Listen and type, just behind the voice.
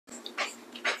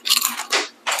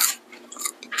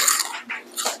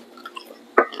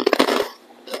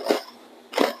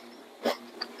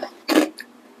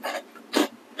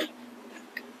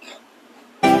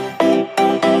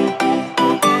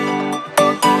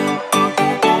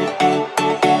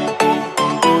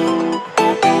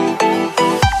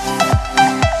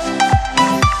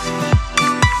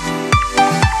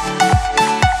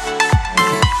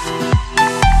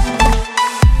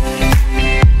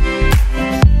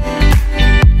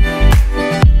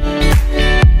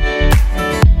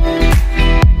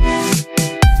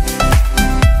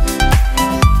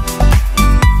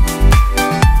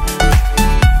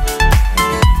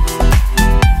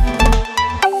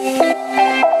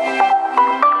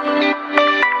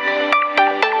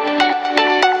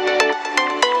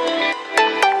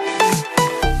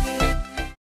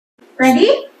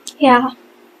Yeah.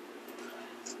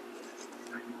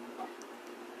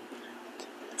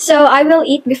 So I will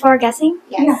eat before guessing?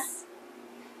 Yes.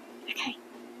 Okay.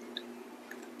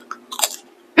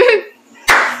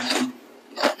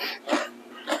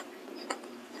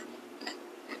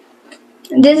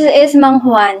 This is Mang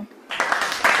Juan.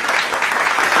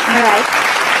 Alright.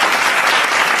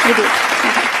 Maybe.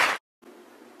 Okay.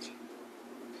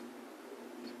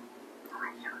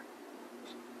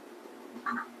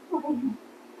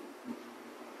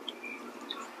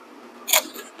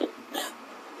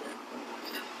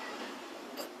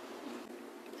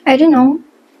 I don't know.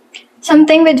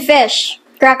 Something with fish.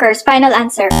 Crackers. Final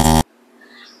answer.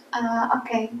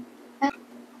 Okay.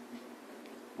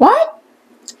 What?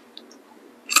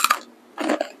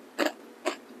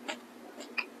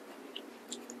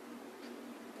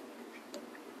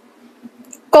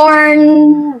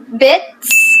 Corn bits?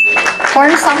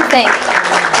 Corn something.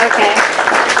 Okay.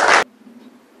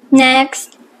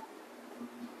 Next.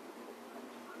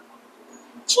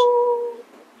 Ching.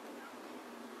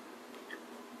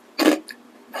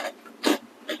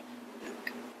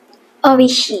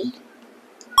 Oishi.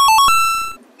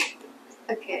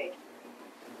 Okay.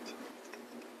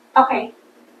 Okay.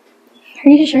 Are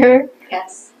you sure?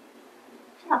 Yes.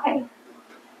 Okay.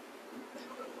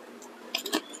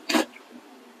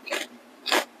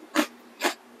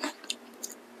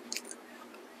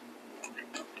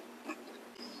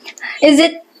 Is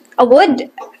it a wood?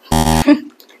 I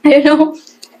don't know.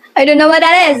 I don't know what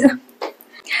that is.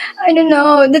 I don't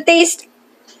know. The taste,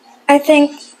 I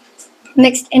think,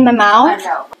 mixed in my mouth.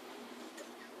 No.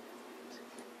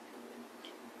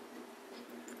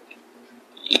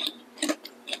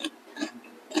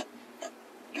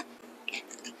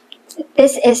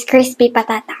 This is crispy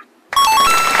patata.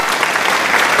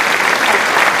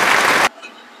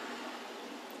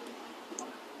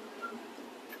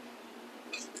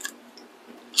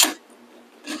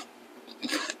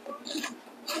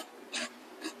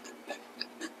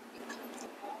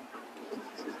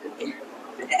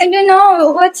 I don't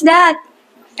know. What's that?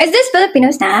 Is this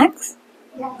Filipino snacks?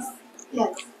 Yes.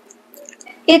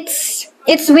 Yes.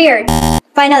 It's weird.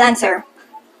 Final answer.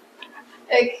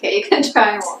 Okay, you can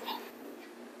try one.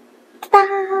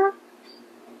 Ta-da!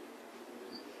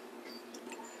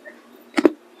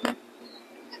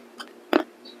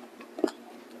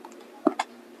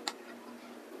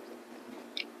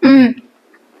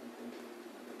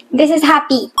 This is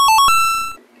happy.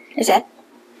 Is it?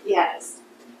 Yes.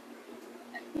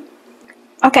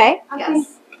 Okay.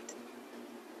 Yes.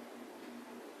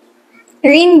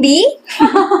 Green bee?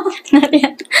 Not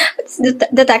yet. It's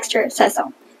the texture says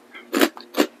so.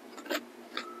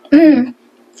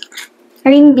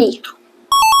 Green bee.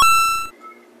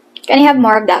 Can I have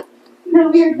more of that? No,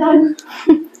 we're done.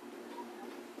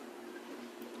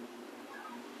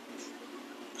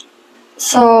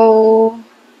 So,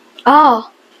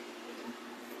 oh,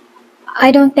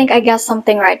 I don't think I guessed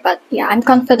something right, but yeah, I'm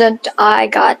confident I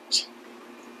got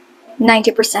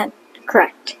 90%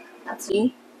 correct. That's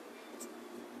See?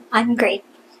 I'm great.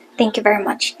 Thank you very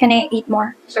much. Can I eat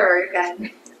more? Sure, you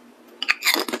can.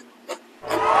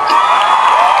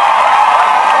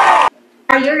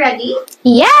 Are you ready?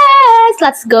 Yes,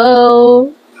 let's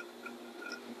go.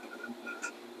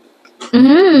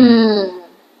 Mmm.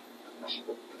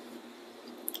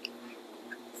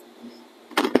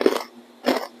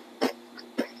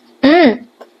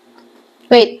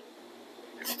 Wait,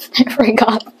 I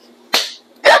forgot.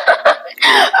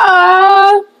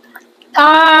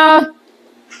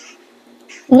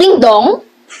 Ding dong?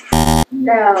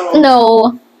 No.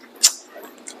 No.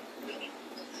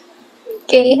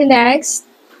 Okay, next.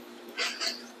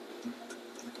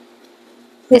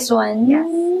 This one. Yes.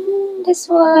 This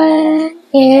one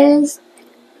is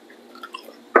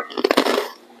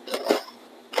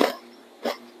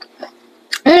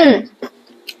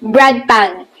bread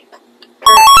pan.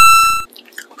 Correct.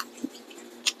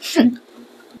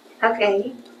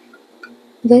 Okay.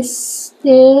 This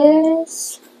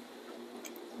is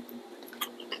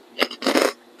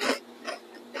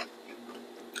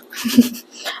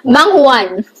Mang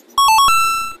Juan.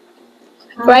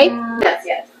 Right? Yes,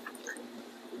 yes.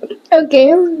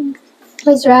 Okay.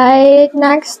 That's right.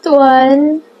 Next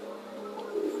one.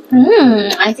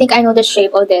 I think I know the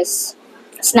shape of this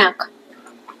snack.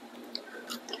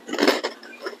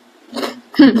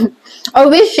 Or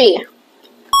wishy.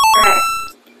 Correct.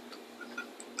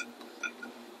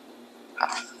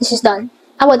 This is done.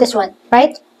 How about this one?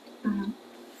 Right?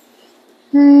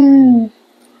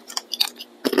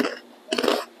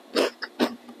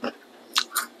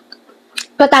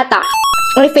 Patata.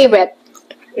 My favorite.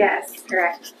 Yes,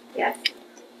 correct. Yes.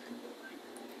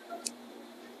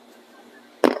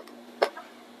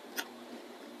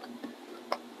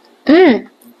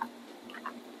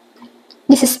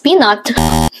 this is peanut.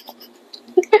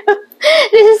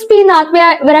 This is peanut,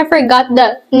 but I forgot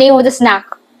the name of the snack.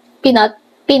 Peanut.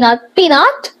 Peanut?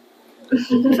 Peanut.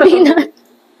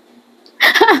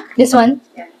 This one?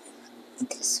 Yes.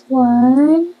 This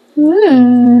one?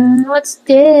 What's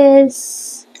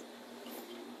this?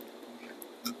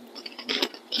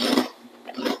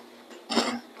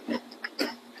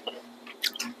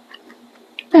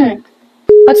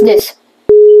 What's this?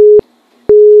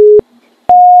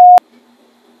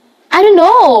 I don't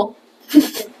know.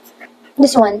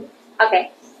 This one.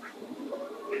 Okay.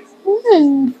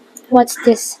 What's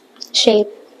this shape?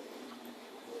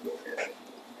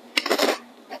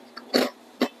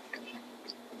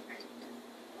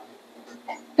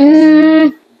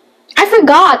 I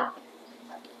forgot.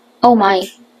 Oh my.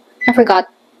 I forgot.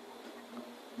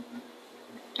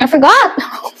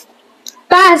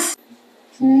 Pass.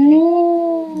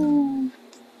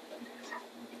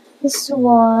 This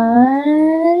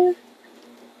one.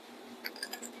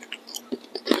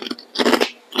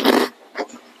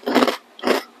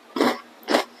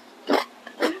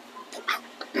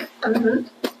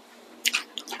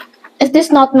 Is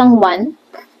this not mangwan?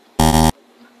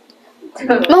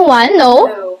 Mangwan?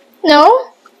 No.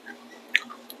 No?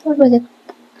 What was it?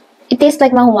 It tastes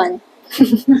like mangwan.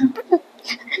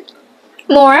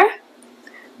 More?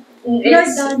 You're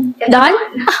done. Done?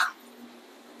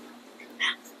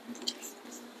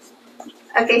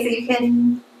 Okay, so you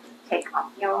can take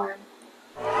off your...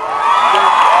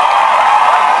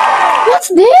 What's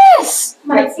this?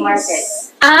 That's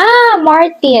Martis. Ah,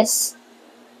 Martis.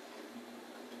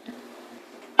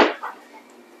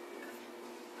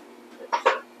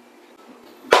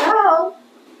 Go.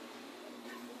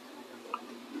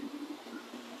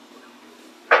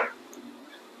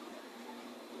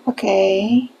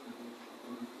 Okay.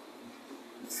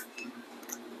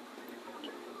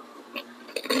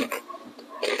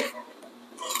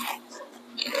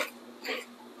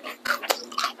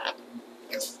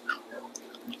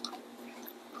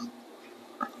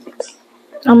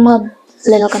 I'm a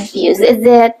little confused. Is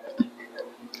it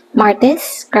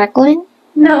Martis? Crackling?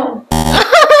 No.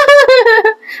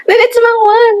 Then it's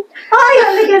mangwan. Oh, you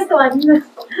only guessed one.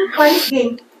 One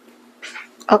game.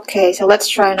 Okay, so let's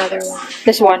try another one.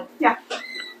 This one. Yeah.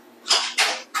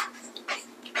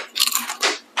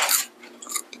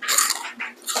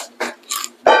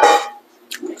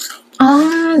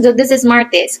 Ah, so this is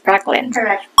Martis, crackling.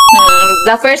 Correct.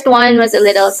 The first one was a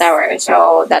little sour,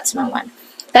 so that's my one.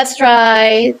 Let's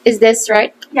try. Is this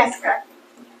right? Yes, correct.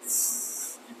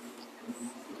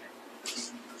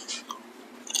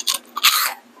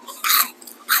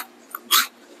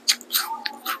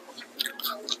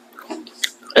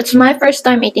 It's my first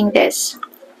time eating this.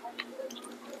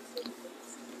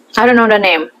 I don't know the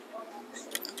name.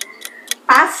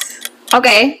 Pass.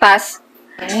 Okay, pass.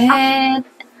 And,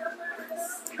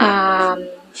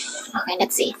 okay,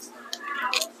 let's see.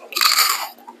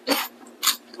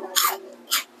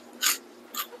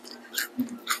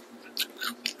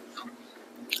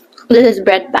 This is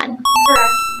bread pan.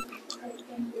 Correct.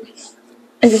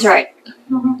 Is this right?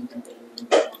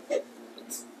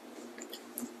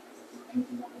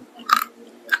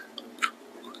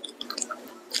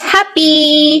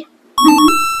 Happy!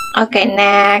 Okay,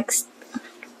 next.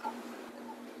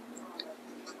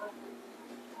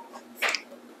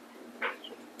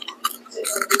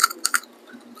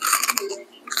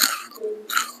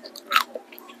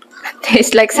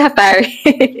 Tastes like safari.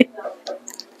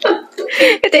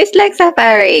 It tastes like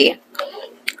safari.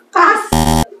 Pass.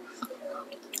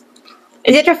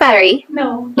 Is it safari?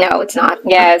 No. No, it's not.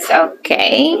 Yes,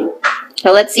 okay.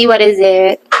 So let's see what is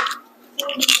it.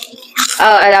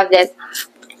 Oh, I love this.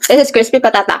 This is crispy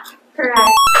patata. Correct.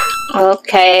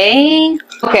 Okay.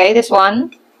 Okay, this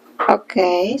one.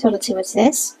 Okay, so let's see what's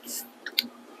this.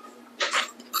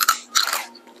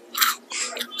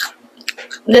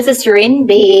 This is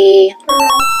rindy.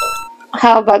 Correct.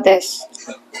 How about this?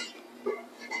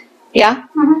 Yeah?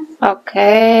 Mm-hmm.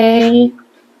 Okay.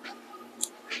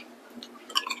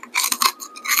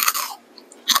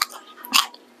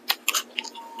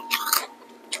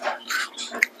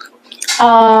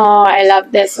 Oh, I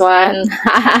love this one.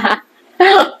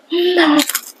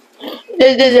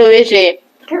 This is delicious.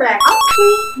 Correct.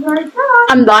 Okay, you're done.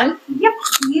 I'm done. Yep,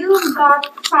 you got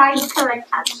 5 correct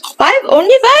answers. 5?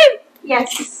 Only 5?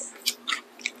 Yes.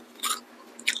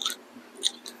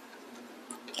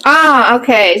 Ah,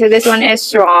 okay. So this one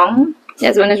is wrong.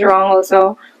 This one is wrong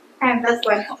also. And this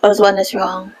one. This one is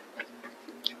wrong.